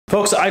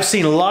Folks, I've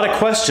seen a lot of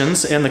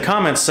questions in the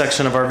comments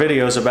section of our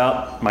videos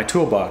about my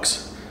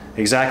toolbox.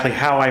 Exactly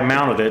how I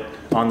mounted it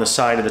on the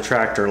side of the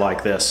tractor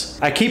like this.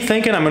 I keep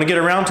thinking I'm going to get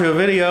around to a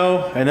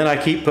video, and then I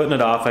keep putting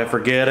it off. I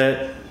forget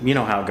it. You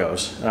know how it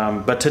goes.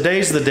 But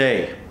today's the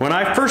day. When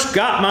I first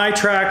got my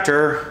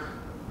tractor,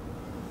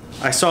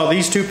 I saw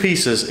these two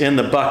pieces in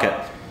the bucket.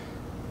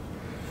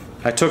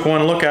 I took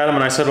one look at them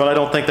and I said, well, I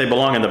don't think they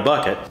belong in the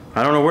bucket.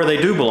 I don't know where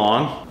they do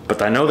belong, but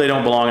I know they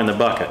don't belong in the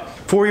bucket.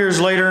 4 years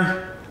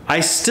later, I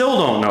still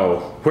don't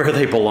know where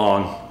they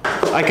belong.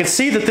 I could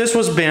see that this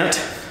was bent.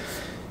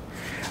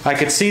 I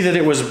could see that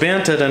it was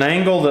bent at an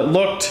angle that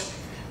looked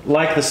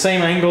like the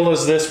same angle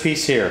as this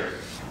piece here.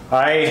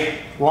 I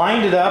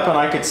lined it up and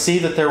I could see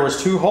that there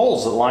was two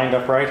holes that lined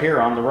up right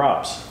here on the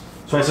ROPS.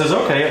 So I says,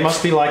 okay, it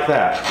must be like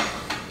that.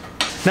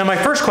 Now my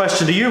first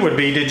question to you would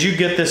be, did you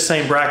get this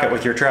same bracket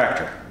with your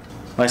tractor?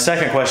 My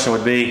second question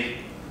would be,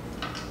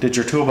 did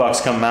your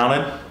toolbox come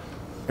mounted?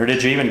 Or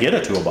did you even get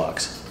a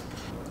toolbox?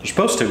 You're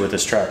supposed to with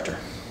this tractor.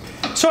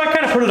 So I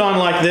kind of put it on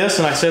like this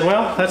and I said,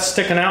 well, that's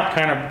sticking out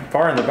kind of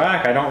far in the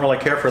back. I don't really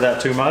care for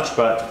that too much,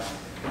 but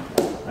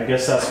I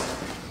guess that's,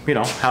 you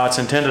know, how it's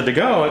intended to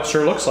go. It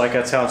sure looks like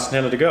that's how it's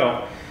intended to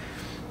go.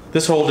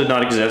 This hole did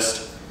not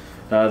exist,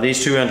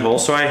 these two end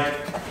holes. So I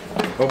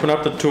open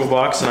up the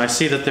toolbox and I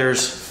see that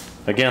there's,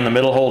 again, the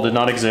middle hole did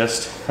not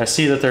exist. I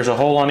see that there's a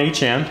hole on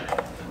each end.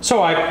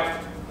 So I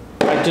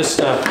just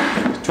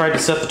tried to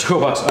set the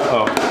toolbox.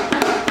 Uh-oh.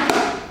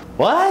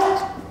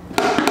 What?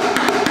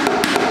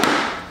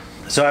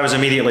 So I was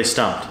immediately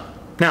stumped.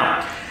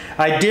 Now,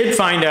 I did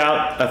find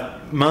out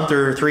a month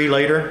or 3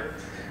 later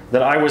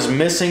that I was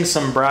missing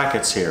some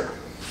brackets here.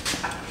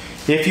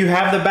 If you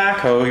have the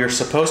backhoe, you're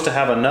supposed to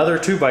have another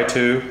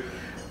 2x2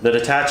 that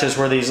attaches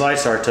where these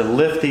lights are to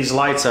lift these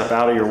lights up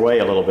out of your way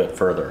a little bit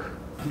further.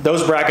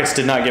 Those brackets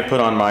did not get put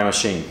on my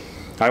machine.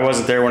 I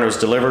wasn't there when it was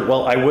delivered.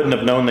 Well, I wouldn't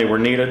have known they were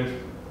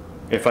needed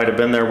if I'd have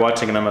been there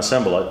watching them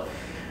assemble it,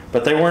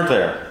 but they weren't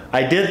there.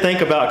 I did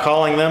think about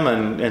calling them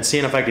and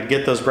seeing if I could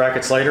get those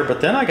brackets later,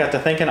 but then I got to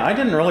thinking I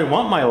didn't really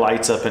want my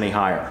lights up any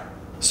higher.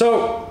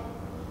 So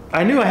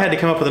I knew I had to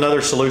come up with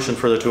another solution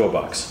for the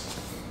toolbox.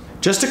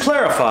 Just to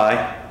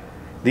clarify,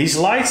 these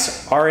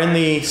lights are in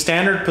the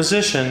standard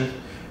position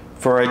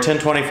for a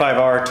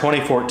 1025R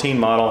 2014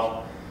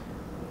 model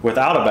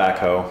without a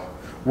backhoe.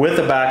 With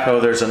the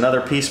backhoe, there's another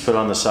piece put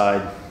on the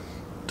side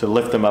to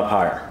lift them up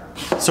higher.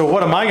 So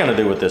what am I going to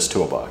do with this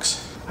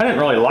toolbox? I didn't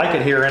really like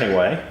it here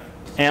anyway.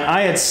 And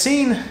I had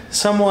seen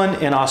someone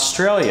in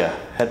Australia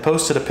had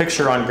posted a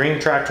picture on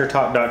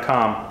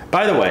greentractortalk.com.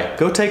 By the way,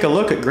 go take a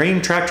look at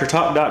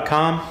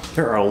greentractortalk.com.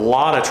 There are a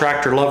lot of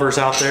tractor lovers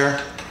out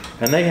there,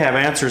 and they have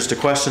answers to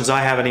questions I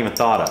haven't even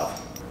thought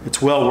of.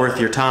 It's well worth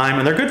your time,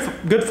 and they're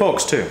good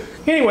folks too.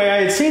 Anyway,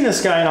 I had seen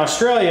this guy in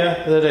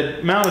Australia that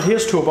had mounted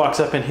his toolbox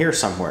up in here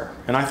somewhere.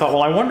 And I thought,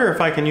 well, I wonder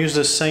if I can use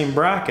this same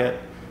bracket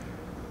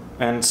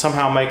and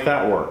somehow make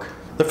that work.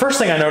 The first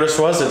thing I noticed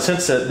was that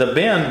since the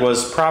bend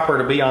was proper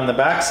to be on the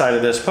back side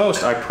of this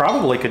post, I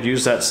probably could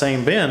use that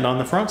same bend on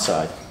the front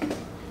side.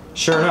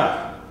 Sure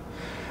enough.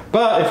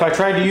 But if I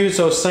tried to use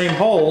those same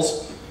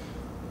holes,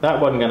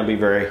 that wasn't going to be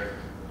very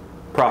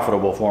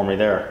profitable for me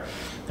there.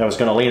 I was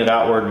going to lean it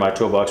outward and my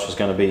toolbox was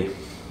going to be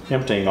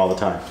emptying all the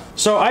time.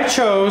 So I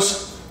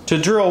chose to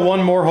drill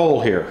one more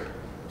hole here.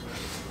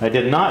 I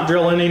did not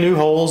drill any new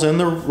holes in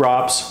the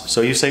ROPS,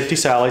 so you safety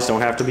Sallies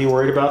don't have to be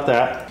worried about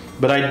that.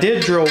 But I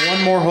did drill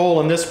one more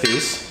hole in this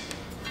piece.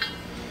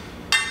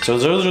 So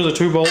those are the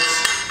 2 bolts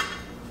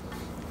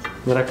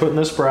that I put in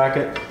this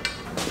bracket,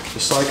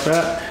 just like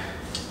that.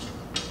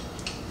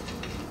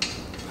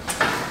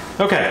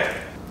 Okay,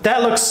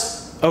 that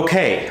looks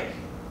okay.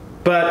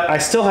 But I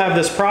still have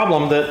this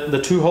problem that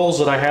the 2 holes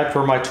that I had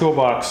for my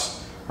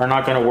toolbox are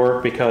not going to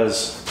work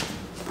because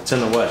it's in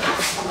the way.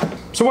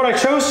 So what I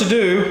chose to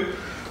do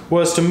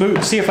was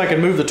to see if I could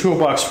move the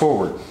toolbox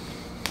forward.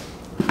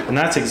 And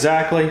that's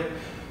exactly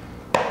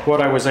what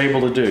I was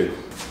able to do.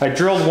 I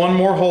drilled one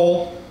more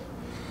hole.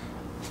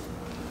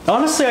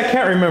 Honestly, I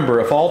can't remember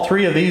if all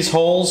 3 of these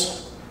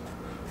holes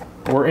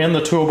were in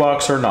the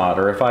toolbox or not,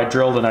 or if I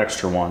drilled an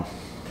extra one.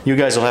 You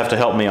guys will have to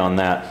help me on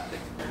that.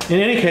 In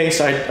any case,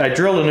 I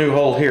drilled a new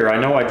hole here. I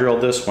know I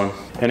drilled this one,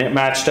 and it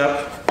matched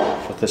up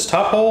with this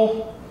top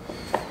hole.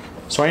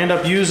 So I end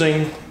up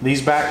using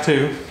these back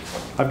 2.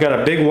 I've got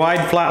a big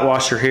wide flat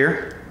washer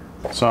here.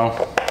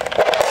 So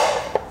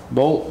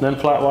bolt, then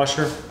flat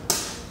washer.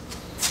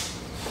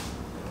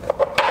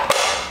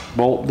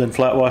 Bolt, then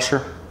flat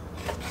washer.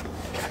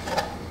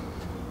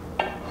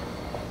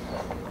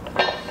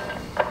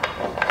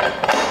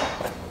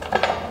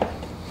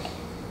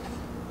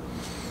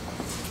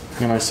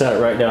 And I set it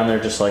right down there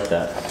just like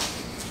that.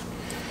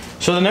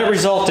 So the net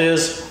result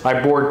is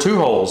I bored 2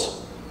 holes.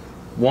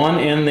 One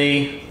in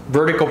the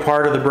vertical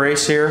part of the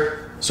brace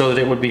here so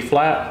that it would be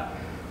flat,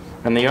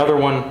 and the other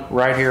one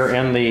right here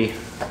in the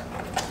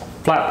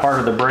flat part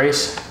of the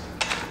brace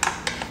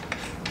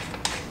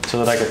so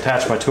that I could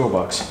attach my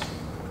toolbox.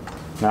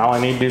 Now all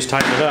I need to do is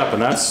tighten it up,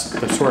 and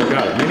that's where I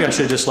got it. Maybe I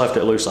should have just left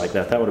it loose like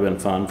that. That would have been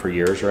fun for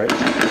years, right?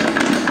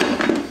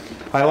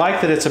 I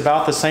like that it's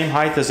about the same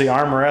height as the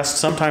armrest.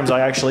 Sometimes I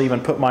actually even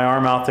put my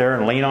arm out there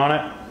and lean on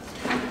it.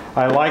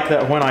 I like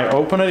that when I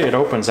open it, it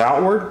opens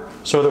outward,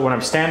 so that when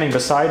I'm standing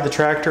beside the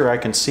tractor, I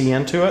can see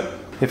into it.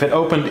 If it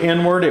opened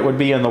inward, it would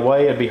be in the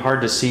way. It'd be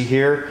hard to see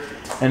here.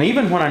 And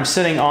even when I'm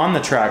sitting on the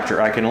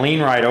tractor, I can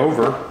lean right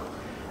over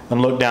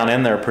and look down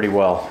in there pretty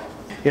well.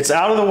 It's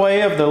out of the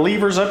way of the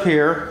levers up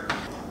here.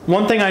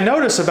 One thing I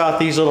notice about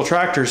these little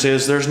tractors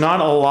is there's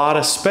not a lot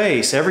of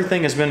space.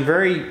 Everything has been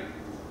very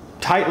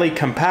tightly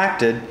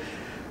compacted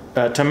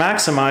to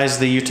maximize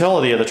the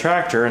utility of the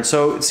tractor, and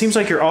so it seems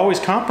like you're always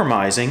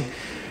compromising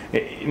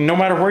no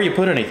matter where you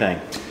put anything.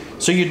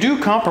 So you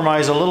do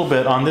compromise a little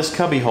bit on this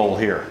cubby hole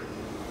here.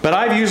 But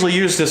I've usually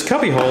used this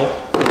cubby hole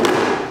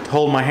to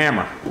hold my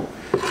hammer.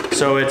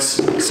 So it's,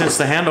 since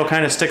the handle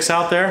kind of sticks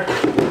out there,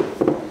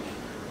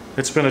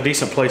 it's been a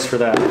decent place for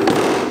that.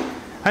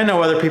 I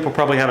know other people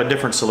probably have a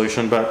different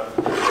solution, but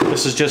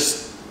this is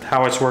just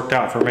how it's worked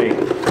out for me.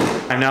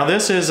 And now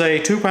this is a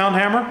 2-pound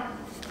hammer.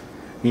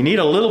 You need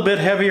a little bit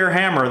heavier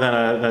hammer than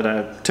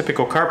a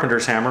typical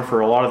carpenter's hammer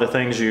for a lot of the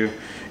things you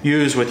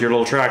use with your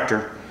little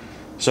tractor.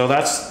 So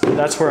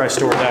that's where I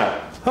store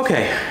that.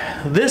 Okay,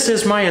 this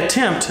is my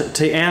attempt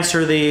to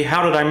answer the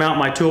how did I mount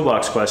my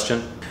toolbox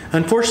question.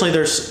 Unfortunately,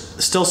 there's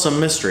still some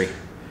mystery,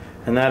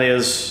 and that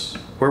is,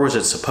 where was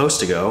it supposed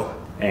to go?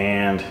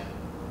 And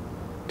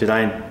did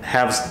I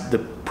have the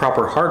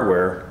proper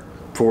hardware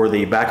for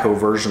the backhoe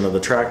version of the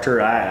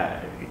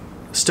tractor?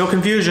 Still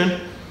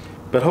confusion,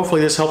 but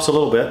hopefully this helps a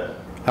little bit.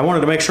 I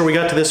wanted to make sure we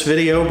got to this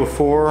video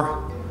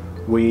before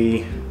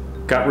we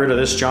got rid of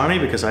this Johnny,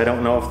 because I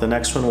don't know if the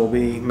next one will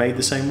be made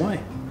the same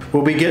way.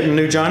 We'll be getting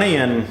new Johnny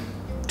in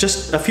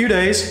just a few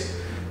days,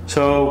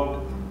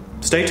 so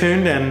stay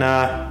tuned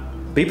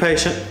and be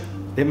patient.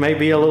 It may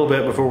be a little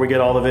bit before we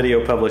get all the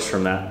video published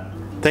from that.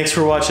 Thanks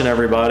for watching,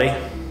 everybody.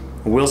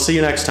 We'll see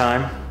you next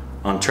time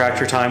on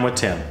Tractor Time with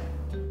Tim.